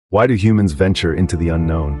Why do humans venture into the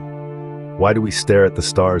unknown? Why do we stare at the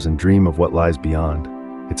stars and dream of what lies beyond?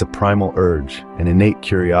 It's a primal urge, an innate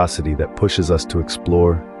curiosity that pushes us to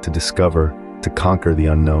explore, to discover, to conquer the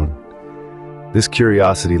unknown. This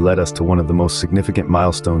curiosity led us to one of the most significant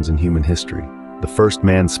milestones in human history, the first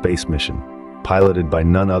manned space mission, piloted by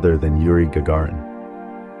none other than Yuri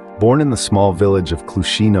Gagarin. Born in the small village of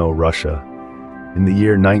Klushino, Russia, in the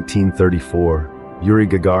year 1934, Yuri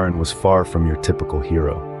Gagarin was far from your typical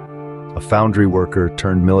hero. A foundry worker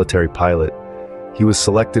turned military pilot, he was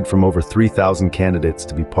selected from over 3,000 candidates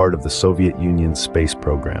to be part of the Soviet Union's space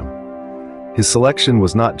program. His selection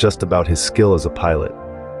was not just about his skill as a pilot,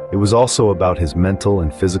 it was also about his mental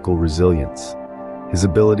and physical resilience, his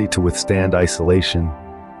ability to withstand isolation,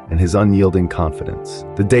 and his unyielding confidence.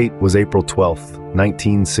 The date was April 12,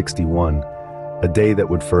 1961, a day that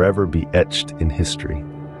would forever be etched in history.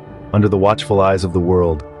 Under the watchful eyes of the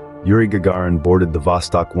world, Yuri Gagarin boarded the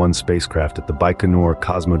Vostok 1 spacecraft at the Baikonur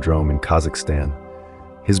Cosmodrome in Kazakhstan.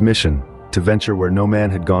 His mission, to venture where no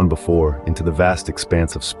man had gone before, into the vast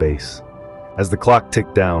expanse of space. As the clock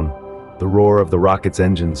ticked down, the roar of the rocket's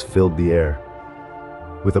engines filled the air.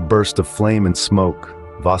 With a burst of flame and smoke,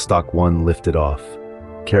 Vostok 1 lifted off,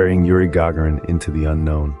 carrying Yuri Gagarin into the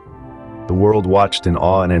unknown. The world watched in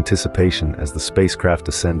awe and anticipation as the spacecraft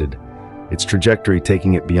ascended, its trajectory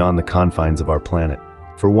taking it beyond the confines of our planet.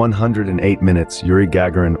 For 108 minutes, Yuri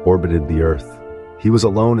Gagarin orbited the Earth. He was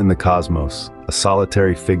alone in the cosmos, a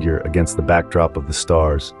solitary figure against the backdrop of the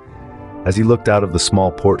stars. As he looked out of the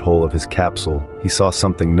small porthole of his capsule, he saw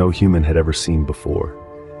something no human had ever seen before.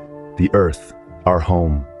 The Earth, our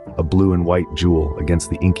home, a blue and white jewel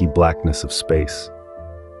against the inky blackness of space.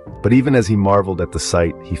 But even as he marveled at the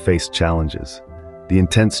sight, he faced challenges. The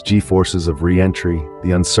intense G-forces of re-entry,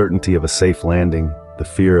 the uncertainty of a safe landing, the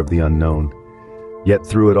fear of the unknown. Yet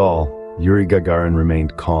through it all, Yuri Gagarin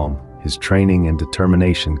remained calm, his training and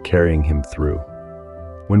determination carrying him through.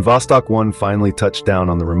 When Vostok 1 finally touched down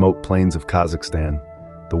on the remote plains of Kazakhstan,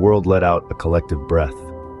 the world let out a collective breath.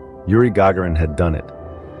 Yuri Gagarin had done it.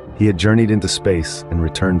 He had journeyed into space and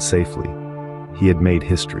returned safely. He had made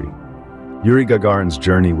history. Yuri Gagarin's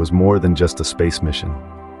journey was more than just a space mission.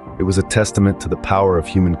 It was a testament to the power of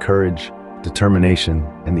human courage, determination,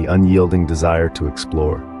 and the unyielding desire to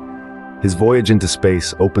explore. His voyage into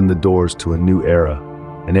space opened the doors to a new era,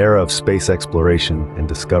 an era of space exploration and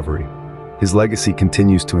discovery. His legacy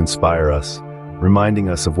continues to inspire us, reminding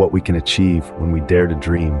us of what we can achieve when we dare to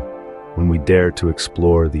dream, when we dare to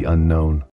explore the unknown.